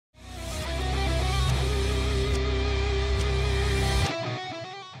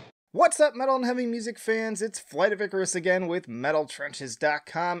What's up, metal and heavy music fans? It's Flight of Icarus again with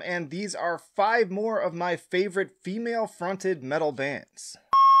MetalTrenches.com, and these are 5 more of my favorite female-fronted metal bands.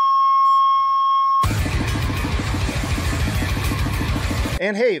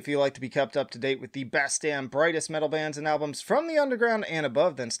 And hey, if you like to be kept up to date with the best and brightest metal bands and albums from the underground and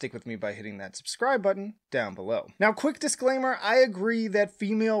above, then stick with me by hitting that subscribe button down below. Now, quick disclaimer, I agree that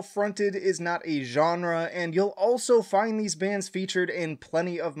female-fronted is not a genre, and you'll also find these bands featured in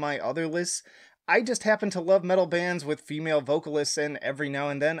plenty of my other lists. I just happen to love metal bands with female vocalists, and every now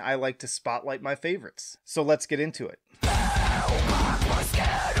and then I like to spotlight my favorites. So let's get into it.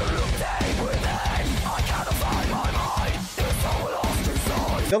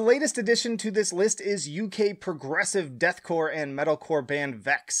 The latest addition to this list is UK progressive deathcore and metalcore band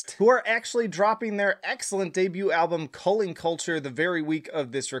Vexed, who are actually dropping their excellent debut album Culling the very week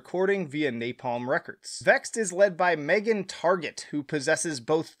of this recording via Napalm Records. Vexed is led by Megan Targett, who possesses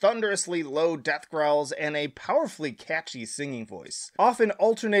both thunderously low death growls and a powerfully catchy singing voice, often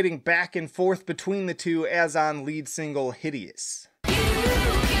alternating back and forth between the two as on lead single Hideous.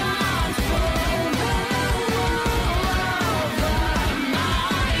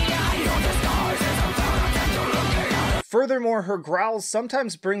 Furthermore, her growls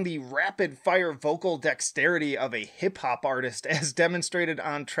sometimes bring the rapid-fire vocal dexterity of a hip-hop artist as demonstrated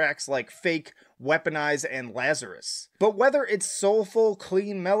on tracks like Fake, Weaponize, and Lazarus. But whether it's soulful,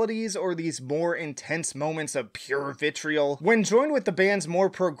 clean melodies or these more intense moments of pure vitriol, when joined with the band's more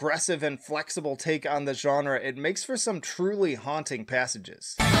progressive and flexible take on the genre, it makes for some truly haunting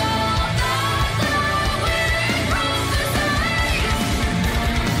passages.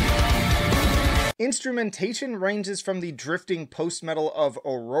 Instrumentation ranges from the drifting post-metal of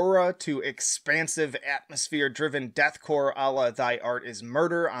Aurora to expansive atmosphere-driven deathcore a la Thy Art Is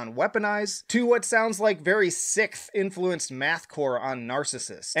Murder on Weaponize, to what sounds like very Sixth-influenced mathcore on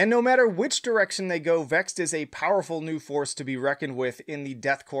Narcissus. And no matter which direction they go, Vexed is a powerful new force to be reckoned with in the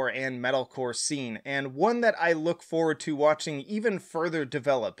deathcore and metalcore scene, and one that I look forward to watching even further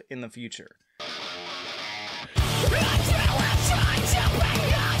develop in the future.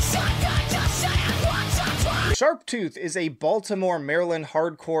 Sharptooth is a Baltimore, Maryland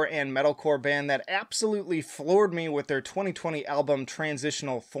hardcore and metalcore band that absolutely floored me with their 2020 album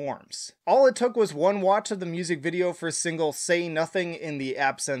Transitional Forms. All it took was one watch of the music video for single Say Nothing in the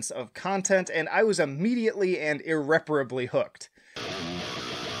absence of content, and I was immediately and irreparably hooked.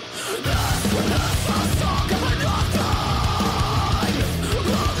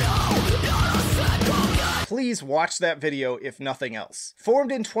 Please watch that video if nothing else.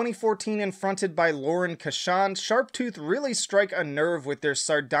 Formed in 2014 and fronted by Kashan, Sharptooth really strike a nerve with their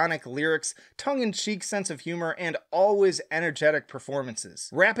sardonic lyrics, tongue-in-cheek sense of humor, and always energetic performances,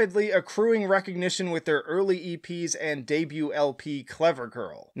 rapidly accruing recognition with their early EPs and debut LP Clever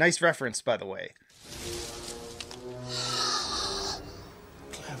Girl. Nice reference, by the way.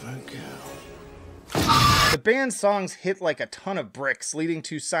 Clever Girl. The band's songs hit like a ton of bricks, leading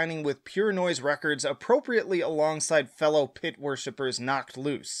to signing with Pure Noise Records appropriately alongside fellow pit worshippers Knocked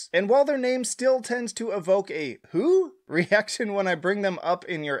Loose. And while their name still tends to evoke a "who?" reaction when I bring them up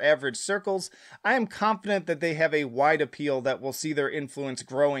in your average circles, I am confident that they have a wide appeal that will see their influence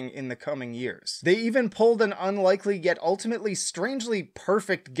growing in the coming years. They even pulled an unlikely yet ultimately strangely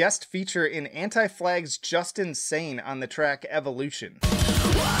perfect guest feature in Anti-Flag's Just Insane on the track Evolution.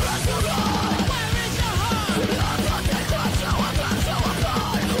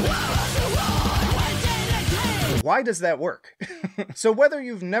 Why does that work? So whether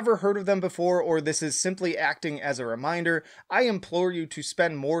you've never heard of them before or this is simply acting as a reminder, I implore you to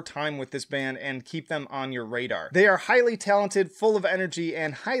spend more time with this band and keep them on your radar. They are highly talented, full of energy,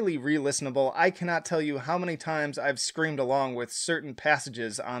 and highly re-listenable. I cannot tell you how many times I've screamed along with certain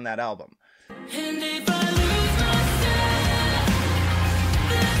passages on that album.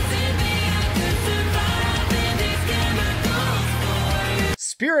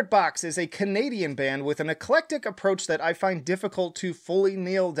 Spiritbox is a Canadian band with an eclectic approach that I find difficult to fully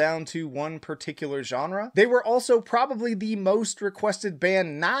nail down to one particular genre. They were also probably the most requested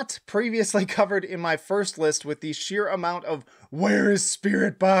band not previously covered in my first list, with the sheer amount of "Where is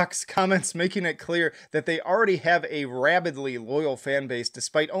Spiritbox?" comments making it clear that they already have a rabidly loyal fan base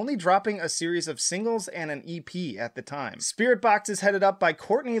despite only dropping a series of singles and an EP at the time. Spiritbox is headed up by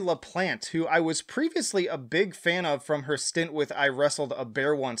Courtney Laplante, who I was previously a big fan of from her stint with I Wrestled a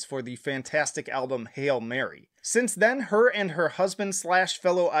Bear Once for the fantastic album Hail Mary. Since then, her and her husband /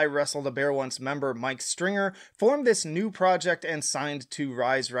 fellow I Wrestled a Bear Once member Mike Stringer formed this new project and signed to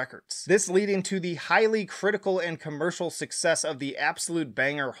Rise Records. This leading to the highly critical and commercial success of the absolute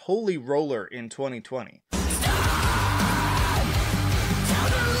banger Holy Roller in 2020.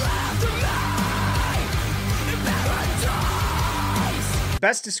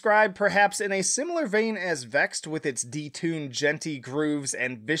 Best described perhaps in a similar vein as Vexed with its detuned, genty grooves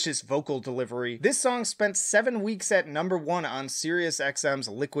and vicious vocal delivery, this song spent 7 weeks at #1 on SiriusXM's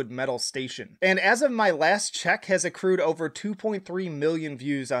Liquid Metal station, and as of my last check has accrued over 2.3 million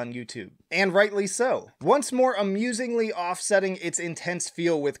views on YouTube. And rightly so. Once more amusingly offsetting its intense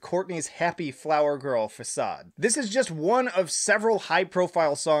feel with Courtney's happy flower girl facade. This is just one of several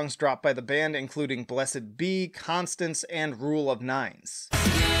high-profile songs dropped by the band, including Blessed Be, Constance, and Rule of Nines.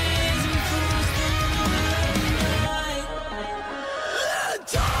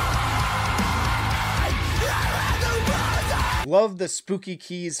 Love the spooky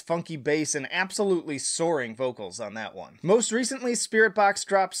keys, funky bass, and absolutely soaring vocals on that one. Most recently, Spiritbox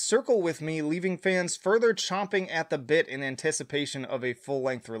dropped Circle With Me, leaving fans further chomping at the bit in anticipation of a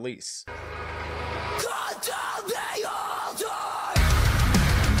full-length release.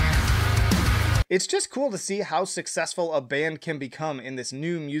 It's just cool to see how successful a band can become in this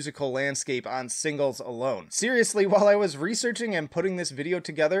new musical landscape on singles alone. Seriously, while I was researching and putting this video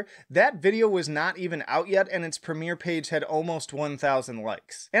together, that video was not even out yet and its premiere page had almost 1,000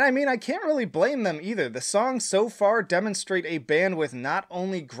 likes. And I mean, I can't really blame them either. The songs so far demonstrate a band with not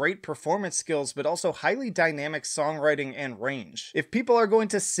only great performance skills, but also highly dynamic songwriting and range. If people are going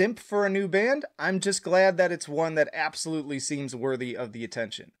to simp for a new band, I'm just glad that it's one that absolutely seems worthy of the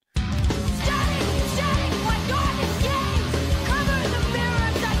attention.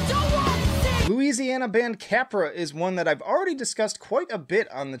 Louisiana band Capra is one that I've already discussed quite a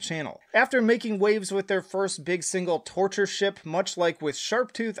bit on the channel. After making waves with their first big single Torture Ship, much like with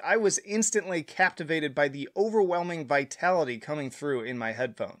Sharptooth, I was instantly captivated by the overwhelming vitality coming through in my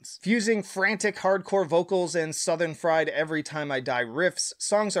headphones. Fusing frantic hardcore vocals and southern fried every time I die riffs,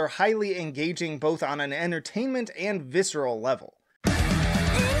 songs are highly engaging both on an entertainment and visceral level.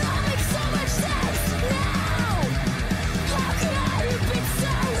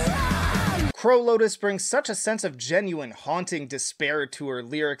 Lotus brings such a sense of genuine, haunting despair to her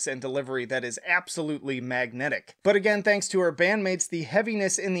lyrics and delivery that is absolutely magnetic. But again, thanks to her bandmates, the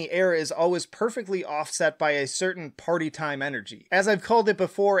heaviness in the air is always perfectly offset by a certain party time energy. As I've called it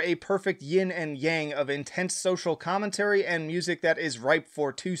before, a perfect yin and yang of intense social commentary and music that is ripe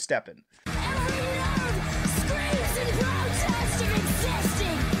for two-steppin'.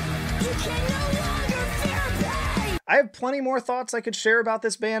 I have plenty more thoughts I could share about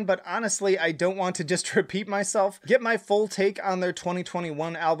this band, but honestly, I don't want to just repeat myself. Get my full take on their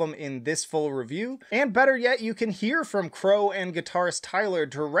 2021 album in this full review, and better yet, you can hear from Crow and guitarist Tyler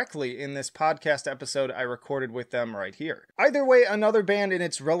directly in this podcast episode I recorded with them right here. Either way, another band in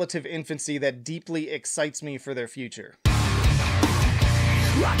its relative infancy that deeply excites me for their future.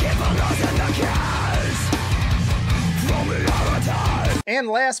 And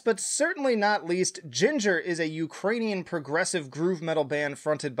last but certainly not least, Jinjer is a Ukrainian progressive groove metal band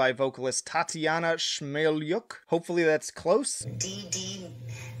fronted by vocalist Tatiana Shmailyuk. Hopefully that's close.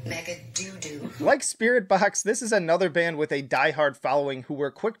 Like Spiritbox, this is another band with a diehard following who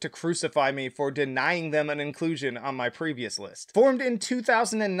were quick to crucify me for denying them an inclusion on my previous list. Formed in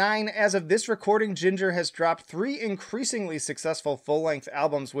 2009, as of this recording, Jinjer has dropped 3 increasingly successful full-length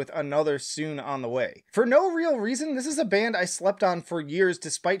albums with another soon on the way. For no real reason, this is a band I slept on for years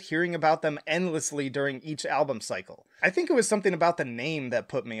despite hearing about them endlessly during each album cycle. I think it was something about the name that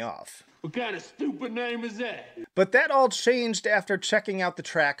put me off. What kind of stupid name is that? But that all changed after checking out the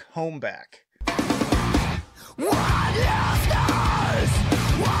track Home Back. What is this?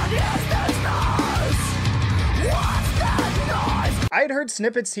 What is this noise? What's that noise? I had heard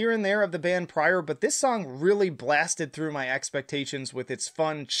snippets here and there of the band prior, but this song really blasted through my expectations with its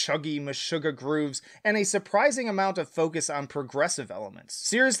fun, chuggy, meshuggah grooves and a surprising amount of focus on progressive elements.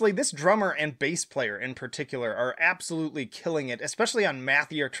 Seriously, this drummer and bass player in particular are absolutely killing it, especially on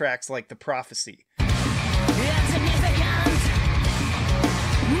mathier tracks like The Prophecy.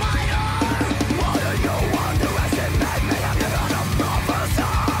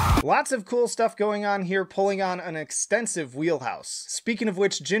 Lots of cool stuff going on here, pulling on an extensive wheelhouse. Speaking of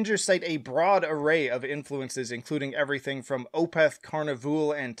which, Jinjer cite a broad array of influences, including everything from Opeth,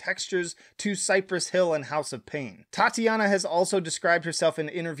 Carnivool, and Textures to Cypress Hill and House of Pain. Tatiana has also described herself in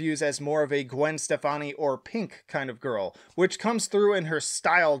interviews as more of a Gwen Stefani or Pink kind of girl, which comes through in her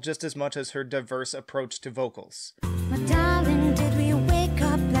style just as much as her diverse approach to vocals. My darling, did we wake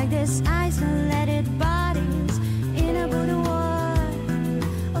up like this, isolated bodies in a Buddha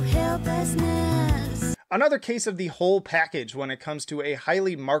war of helplessness? Another case of the whole package when it comes to a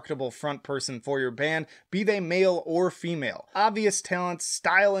highly marketable front person for your band, be they male or female. Obvious talent,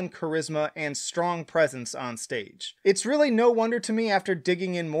 style and charisma, and strong presence on stage. It's really no wonder to me after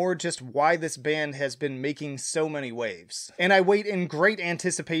digging in more just why this band has been making so many waves. And I wait in great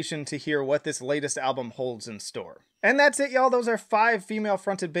anticipation to hear what this latest album holds in store. And that's it, y'all. Those are 5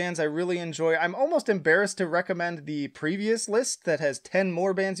 female-fronted bands I really enjoy. I'm almost embarrassed to recommend the previous list that has 10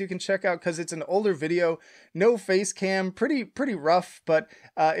 more bands you can check out because it's an older video, no face cam, pretty rough, but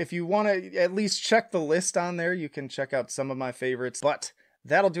if you want to at least check the list on there, you can check out some of my favorites. But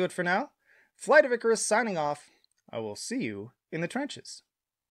that'll do it for now. Flight of Icarus signing off. I will see you in the trenches.